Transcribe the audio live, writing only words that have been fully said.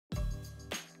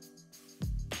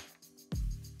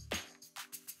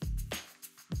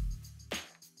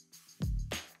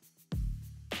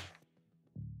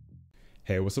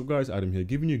Hey, what's up guys, Adam here,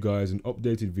 giving you guys an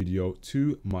updated video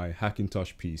to my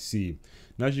Hackintosh PC.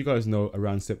 Now, as you guys know,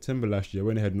 around September last year I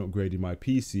went ahead and upgraded my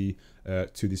PC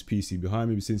to this PC behind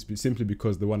me, simply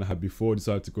because the one I had before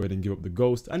decided to go ahead and give up the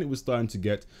ghost, and it was starting to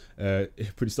get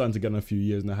on a few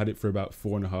years, and I had it for about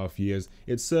 4.5 years.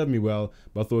 It served me well,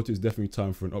 but I thought it was definitely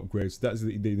time for an upgrade. So that's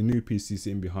the new PC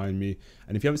sitting behind me,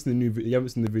 and if you haven't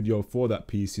seen the video for that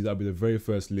PC, that'll be the very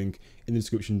first link in the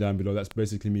description down below. That's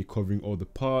basically me covering all the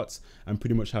parts and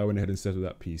pretty much how I went ahead and set up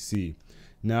that PC.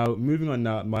 Now, moving on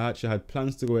now, I actually had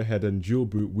plans to go ahead and dual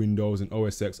boot Windows and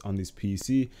OS X on this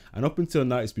PC, and up until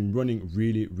now it's been running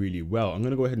really well. I'm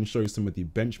going to go ahead and show you some of the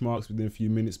benchmarks within a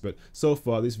few minutes, but so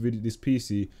far this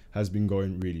PC has been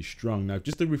going really strong. Now,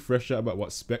 just a refresher about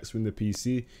what specs are in the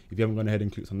PC, if you haven't gone ahead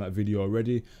and clicked on that video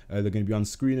already, they're going to be on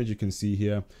screen as you can see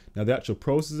here. Now, the actual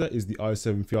processor is the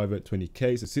i7 5820K,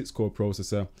 it's a 6-core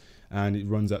processor, and it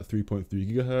runs at 3.3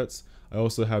 GHz. I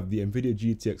also have the NVIDIA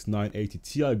GTX 980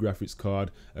 Ti graphics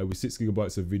card with 6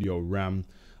 GB of video RAM.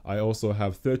 I also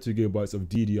have 32 GB of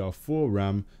DDR4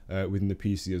 RAM within the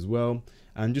PC as well.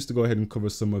 And just to go ahead and cover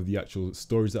some of the actual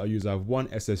storage that I use, I have one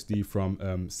SSD from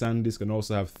SanDisk, and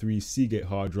also have 3 Seagate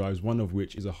hard drives, one of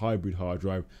which is a hybrid hard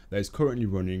drive that is currently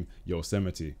running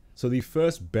Yosemite. So the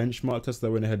first benchmark test that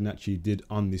I went ahead and actually did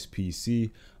on this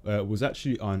PC was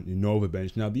actually on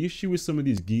Bench. Now, the issue with some of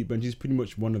these Geekbench is pretty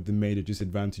much one of the major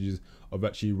disadvantages of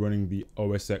actually running the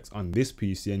OS X on this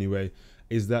PC anyway,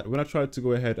 is that when I tried to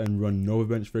go ahead and run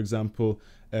Bench, for example,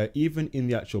 even in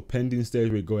the actual pending stage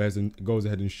where it goes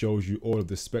ahead and shows you all of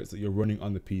the specs that you're running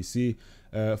on the PC,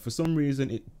 for some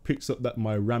reason it picks up that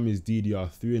my RAM is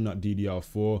DDR3 and not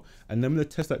DDR4, and then when the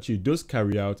test actually does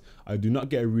carry out, I do not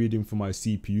get a reading for my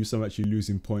CPU, so I'm actually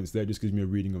losing points there. It just gives me a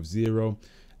reading of 0.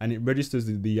 And it registers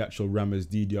the actual RAM as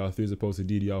DDR3 as opposed to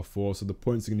DDR4, so the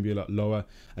points are going to be a lot lower.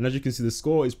 And as you can see, the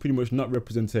score is pretty much not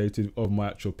representative of my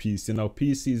actual PC. Now,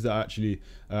 PCs that are actually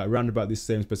around about this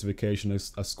same specification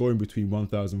are scoring between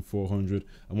 1,400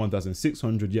 and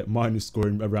 1,600, yet mine is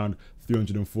scoring around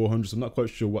 300 and 400, so I'm not quite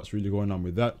sure what's really going on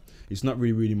with that. It's not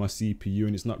really reading my CPU,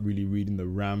 and it's not really reading the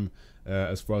RAM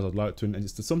as far as I'd like to, and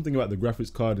it's something about the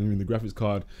graphics card. I mean, the graphics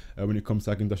card when it comes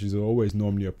to Hackintosh is always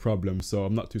normally a problem, so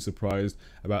I'm not too surprised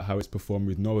about how it's performed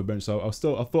with Bench. So I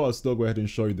thought I'd still go ahead and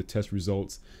show you the test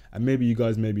results, and maybe you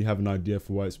guys have an idea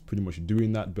for why it's pretty much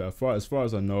doing that. But as far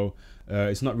as I know,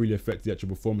 it's not really affected the actual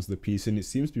performance of the PC, and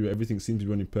everything seems to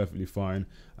be running perfectly fine.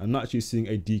 I'm not actually seeing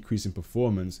a decrease in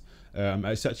performance.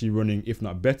 It's actually running, if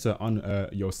not better, on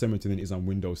Yosemite than it is on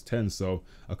Windows 10, so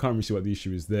I can't really see what the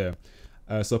issue is there.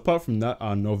 So apart from that,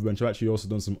 on Bench, I've actually also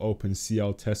done some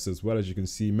OpenCL tests as well, as you can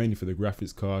see, mainly for the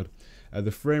graphics card.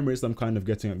 The frame rates I'm kind of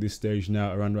getting at this stage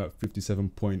now around about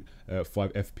 57.5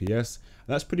 FPS. And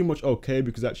that's pretty much okay,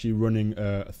 because actually running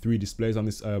 3 displays on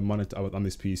this monitor on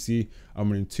this PC. I'm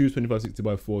running 2 2560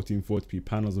 by 1440p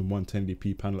panels and one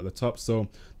 1080p panel at the top. So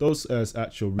those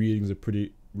actual readings are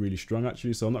really strong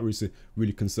actually, so I'm not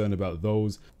really concerned about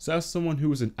those. So as someone who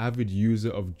was an avid user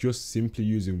of just simply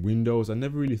using Windows, I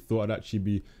never really thought I'd actually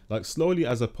be like, slowly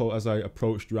as I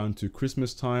approached around to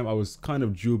Christmas time, I was kind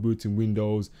of dual booting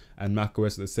Windows and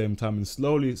macOS at the same time, and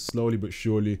slowly but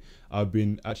surely I've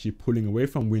been actually pulling away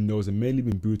from Windows and mainly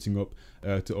been booting up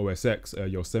to OS X,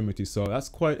 Yosemite. So that's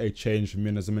quite a change for me,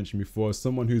 and as I mentioned before,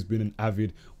 someone who's been an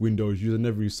avid Windows user,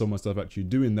 never really saw myself actually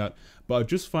doing that. But I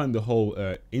just find the whole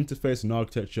interface and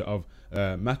architecture of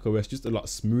macOS just a lot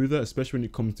smoother, especially when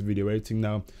it comes to video editing.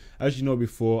 Now, as you know,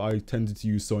 before I tended to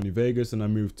use Sony Vegas, and I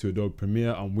moved to Adobe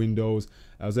Premiere on Windows.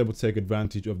 I was able to take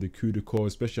advantage of the CUDA core,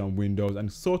 especially on Windows,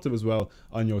 and sort of as well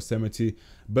on Yosemite.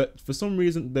 But for some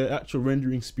reason, the actual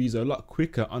rendering speeds are a lot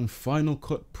quicker on Final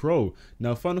Cut Pro.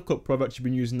 Now, Final Cut Pro I've actually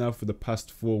been using now for the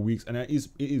past 4 weeks, and it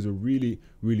is a really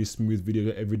smooth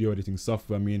video editing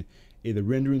software. I mean, the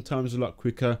rendering times are a lot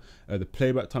quicker, the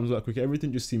playback times are a lot quicker,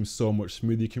 everything just seems so much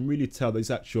smoother. You can really tell that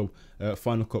this actual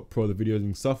Final Cut Pro, the video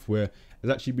editing software, has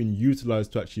actually been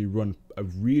utilized to actually run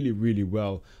really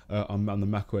well on the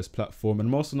macOS platform. And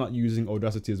I'm also not using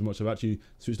Audacity as much. I've actually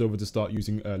switched over to start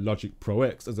using Logic Pro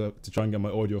X to try and get my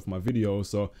audio for my videos,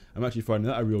 so I'm actually finding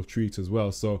that a real treat as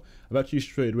well. So I've actually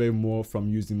strayed away more from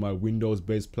using my Windows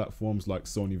based platforms like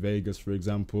Sony Vegas, for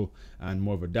example, and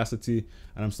more of Audacity,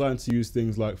 and I'm starting to use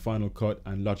things like Final Cut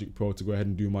and Logic Pro to go ahead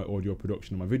and do my audio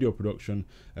production and my video production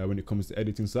when it comes to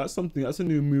editing. So that's a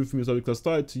new move for me as well, because I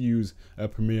started to use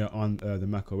Premiere on the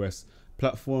macOS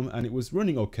platform, and it was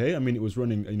running okay. I mean, it was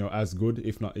running, you know, as good,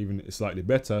 if not even slightly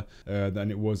better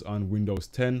than it was on Windows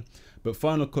 10. But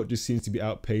Final Cut just seems to be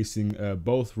outpacing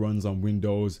both runs on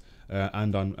Windows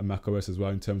and on macOS as well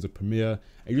in terms of Premiere.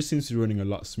 It just seems to be running a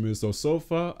lot smoother. So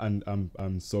far,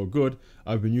 and so good,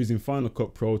 I've been using Final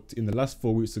Cut Pro in the last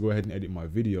 4 weeks to go ahead and edit my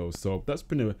videos. So that's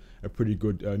been a pretty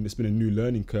good, it's been a new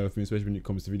learning curve for me, especially when it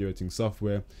comes to video editing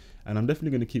software. And I'm definitely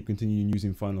going to keep continuing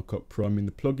using Final Cut Pro. I mean,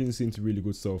 the plugins seem to be really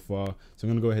good so far, so I'm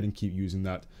going to go ahead and keep using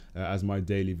that as my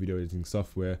daily video editing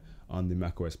software on the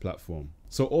macOS platform.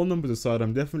 So all numbers aside,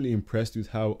 I'm definitely impressed with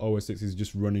how OS X is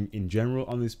just running in general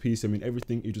on this piece. I mean,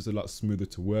 everything is just a lot smoother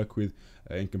to work with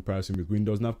in comparison with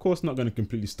Windows. Now, of course, not going to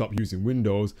completely stop using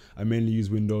Windows. I mainly use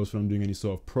Windows when I'm doing any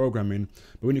sort of programming.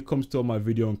 But when it comes to all my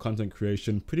video and content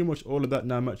creation, pretty much all of that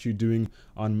now I'm actually doing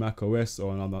on macOS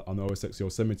or on the OS X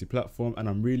Yosemite platform, and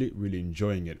I'm really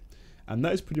enjoying it. And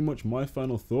that is pretty much my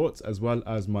final thoughts, as well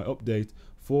as my update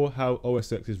for how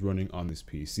OS X is running on this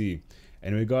PC.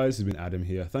 Anyway guys, it's been Adam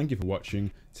here. Thank you for watching.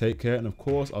 Take care, and of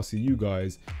course I'll see you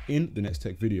guys in the next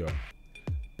tech video.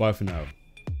 Bye for now.